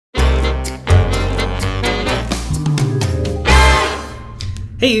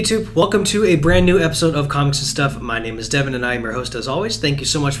Hey YouTube, welcome to a brand new episode of Comics and Stuff. My name is Devin and I am your host as always. Thank you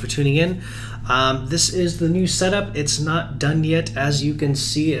so much for tuning in. This is the new setup. It's not done yet. As you can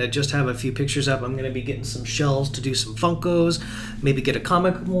see, I just have a few pictures up. I'm going to be getting some shelves to do some Funkos, maybe get a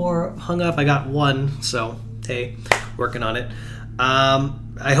comic more hung up. I got one, so hey, working on it.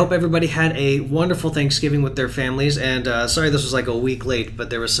 I hope everybody had a wonderful Thanksgiving with their families, and sorry this was like a week late, but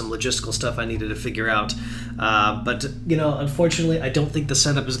there was some logistical stuff I needed to figure out. But, you know, unfortunately, I don't think the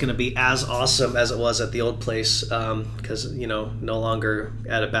setup is going to be as awesome as it was at the old place, because, you know, no longer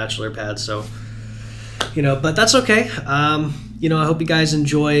at a bachelor pad, so, you know, but that's okay. You know, I hope you guys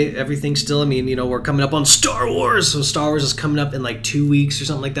enjoy everything still. I mean, you know, we're coming up on Star Wars, so Star Wars is coming up in like 2 weeks or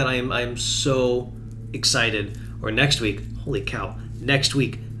something like that. I am so excited. Or next week, holy cow, next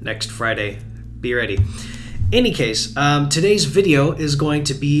week, next Friday, be ready. Any case, today's video is going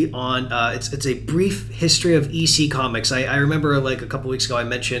to be on, it's a brief history of EC Comics. I remember like a couple weeks ago I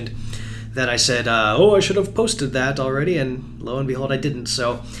mentioned that I said, oh, I should have posted that already, and lo and behold, I didn't.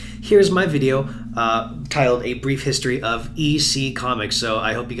 So here's my video titled A Brief History of EC Comics. So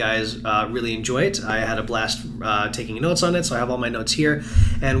I hope you guys really enjoy it. I had a blast taking notes on it, so I have all my notes here,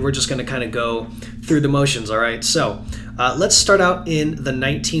 and we're just going to kind of go through the motions, all right? So let's start out in the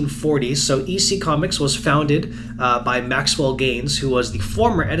 1940s. So EC Comics was founded by Maxwell Gaines, who was the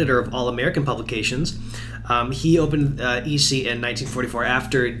former editor of All American Publications. He opened EC in 1944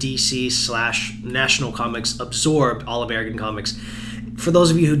 after DC/National Comics absorbed All American Comics. For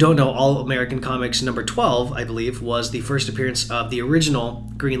those of you who don't know, All American Comics number 12, I believe, was the first appearance of the original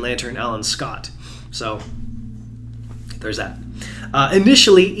Green Lantern, Alan Scott. So there's that.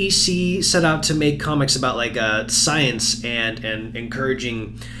 Initially, EC set out to make comics about like science and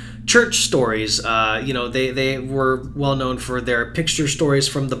encouraging church stories. You know, they were well known for their picture stories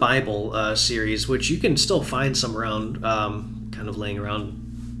from the Bible series, which you can still find some around, kind of laying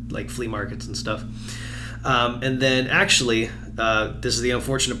around like flea markets and stuff. And then actually, this is the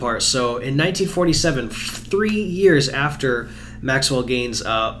unfortunate part. So in 1947, 3 years after Maxwell Gaines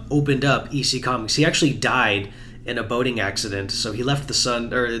opened up EC Comics, he actually died in a boating accident. So he left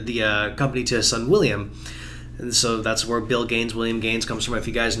the company to his son William. And so that's where William Gaines comes from. If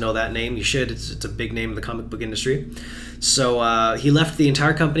you guys know that name, you should. It's a big name in the comic book industry. So he left the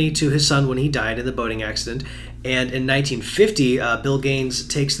entire company to his son when he died in the boating accident. And in 1950, Bill Gaines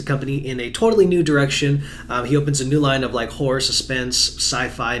takes the company in a totally new direction. He opens a new line of like horror, suspense,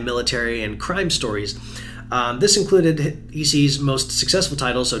 sci-fi, military, and crime stories. This included EC's most successful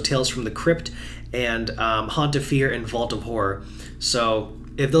titles, so Tales from the Crypt and Haunt of Fear and Vault of Horror. So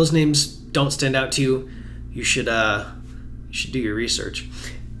if those names don't stand out to you, you should do your research.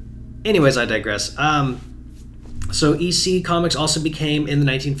 Anyways, I digress. So EC Comics also became, in the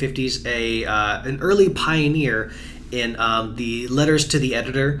 1950s, an early pioneer in the letters to the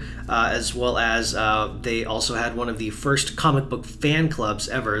editor, as well as they also had one of the first comic book fan clubs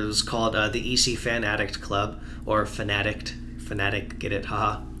ever. It was called the EC Fan Addict Club, or Fanatic, get it,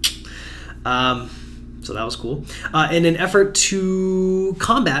 haha. So that was cool. In an effort to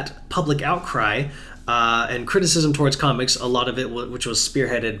combat public outcry and criticism towards comics, a lot of it which was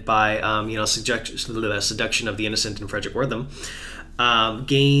spearheaded by you know, Seduction of the Innocent and Frederick Wortham,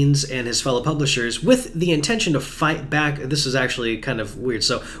 Gaines and his fellow publishers, with the intention to fight back. This is actually kind of weird.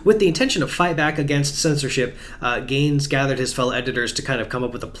 So with the intention to fight back against censorship, Gaines gathered his fellow editors to kind of come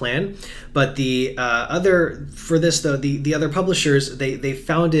up with a plan. But the other publishers, they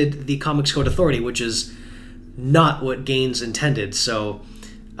founded the Comics Code Authority, which is not what Gaines intended. So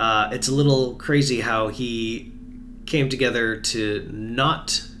it's a little crazy how he came together to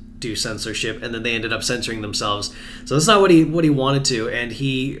not do censorship, and then they ended up censoring themselves. So that's not what he wanted to, and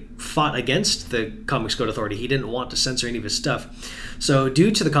he fought against the Comics Code Authority. He didn't want to censor any of his stuff. So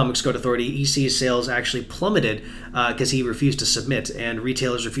due to the Comics Code Authority, EC's sales actually plummeted because he refused to submit, and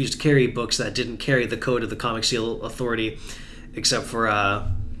retailers refused to carry books that didn't carry the code of the Comic Seal Authority, except for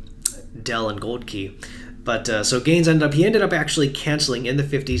Dell and Gold Key. But so Gaines ended up actually canceling in the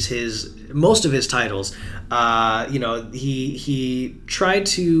 50s most of his titles. You know, he tried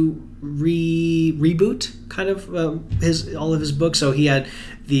to reboot kind of all of his books. So he had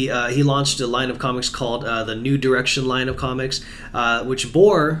he launched a line of comics called the New Direction line of comics, which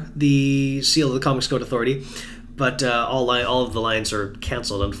bore the seal of the Comics Code Authority. But all of the lines are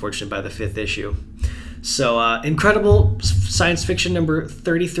canceled, unfortunately, by the 5th issue. So Incredible Science Fiction number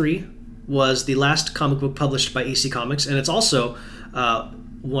 33 was the last comic book published by EC Comics, and it's also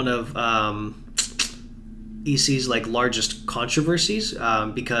one of EC's like largest controversies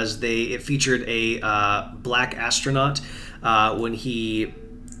because it featured a black astronaut when he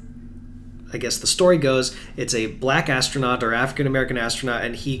I guess the story goes, it's a black astronaut or African American astronaut,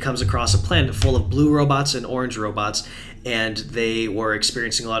 and he comes across a planet full of blue robots and orange robots, and they were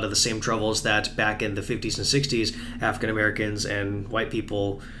experiencing a lot of the same troubles that back in the 50s and 60s African Americans and white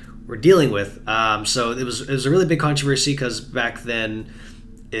people were dealing with. So it was a really big controversy because back then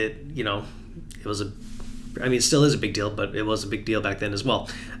it was it still is a big deal, but it was a big deal back then as well,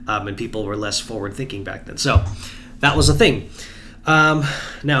 and people were less forward thinking back then. So that was a thing.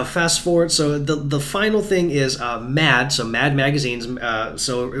 Now fast forward, so the final thing is Mad, so Mad magazines.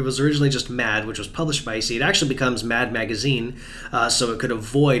 So it was originally just Mad, which was published by EC. It actually becomes Mad Magazine, so it could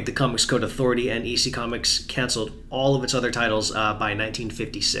avoid the Comics Code Authority, and EC Comics canceled all of its other titles by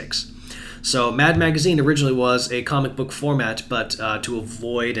 1956. So Mad Magazine originally was a comic book format, but to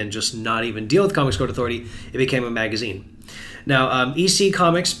avoid and just not even deal with Comics Code Authority, it became a magazine. Now, EC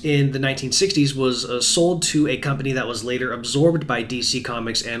Comics in the 1960s was sold to a company that was later absorbed by DC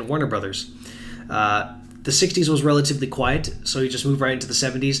Comics and Warner Brothers. The 60s was relatively quiet, so you just move right into the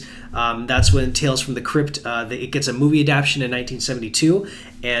 70s. That's when Tales from the Crypt, it gets a movie adaptation in 1972,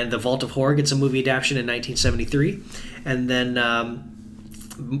 and The Vault of Horror gets a movie adaptation in 1973. And then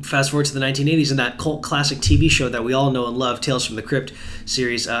fast forward to the 1980s, and that cult classic TV show that we all know and love, Tales from the Crypt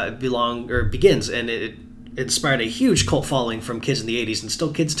series, begins, and it inspired a huge cult following from kids in the 80s and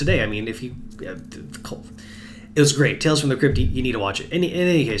still kids today. I mean, it was great. Tales from the Crypt, you need to watch it. In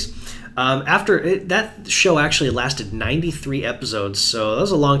any case, that show actually lasted 93 episodes, so that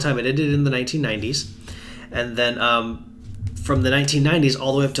was a long time. It ended in the 1990s, and then from the 1990s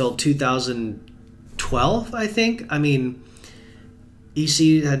all the way up till 2012, I think. I mean,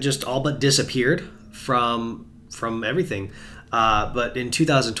 EC had just all but disappeared from everything. But in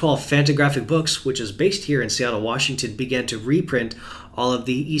 2012, Fantagraphic Books, which is based here in Seattle, Washington, began to reprint all of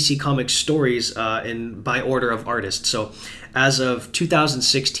the EC Comics stories by order of artist. So as of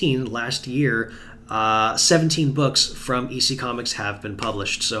 2016, last year, 17 books from EC Comics have been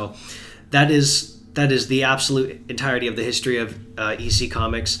published. So that is the absolute entirety of the history of EC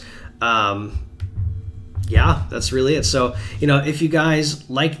Comics. Yeah, that's really it. So, if you guys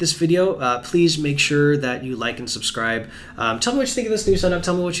like this video, please make sure that you like and subscribe. Tell me what you think of this new setup.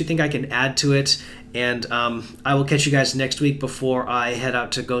 Tell me what you think I can add to it. And I will catch you guys next week before I head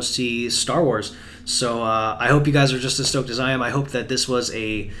out to go see Star Wars. So I hope you guys are just as stoked as I am. I hope that this was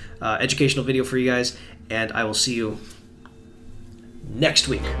a educational video for you guys. And I will see you next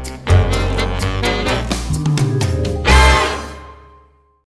week.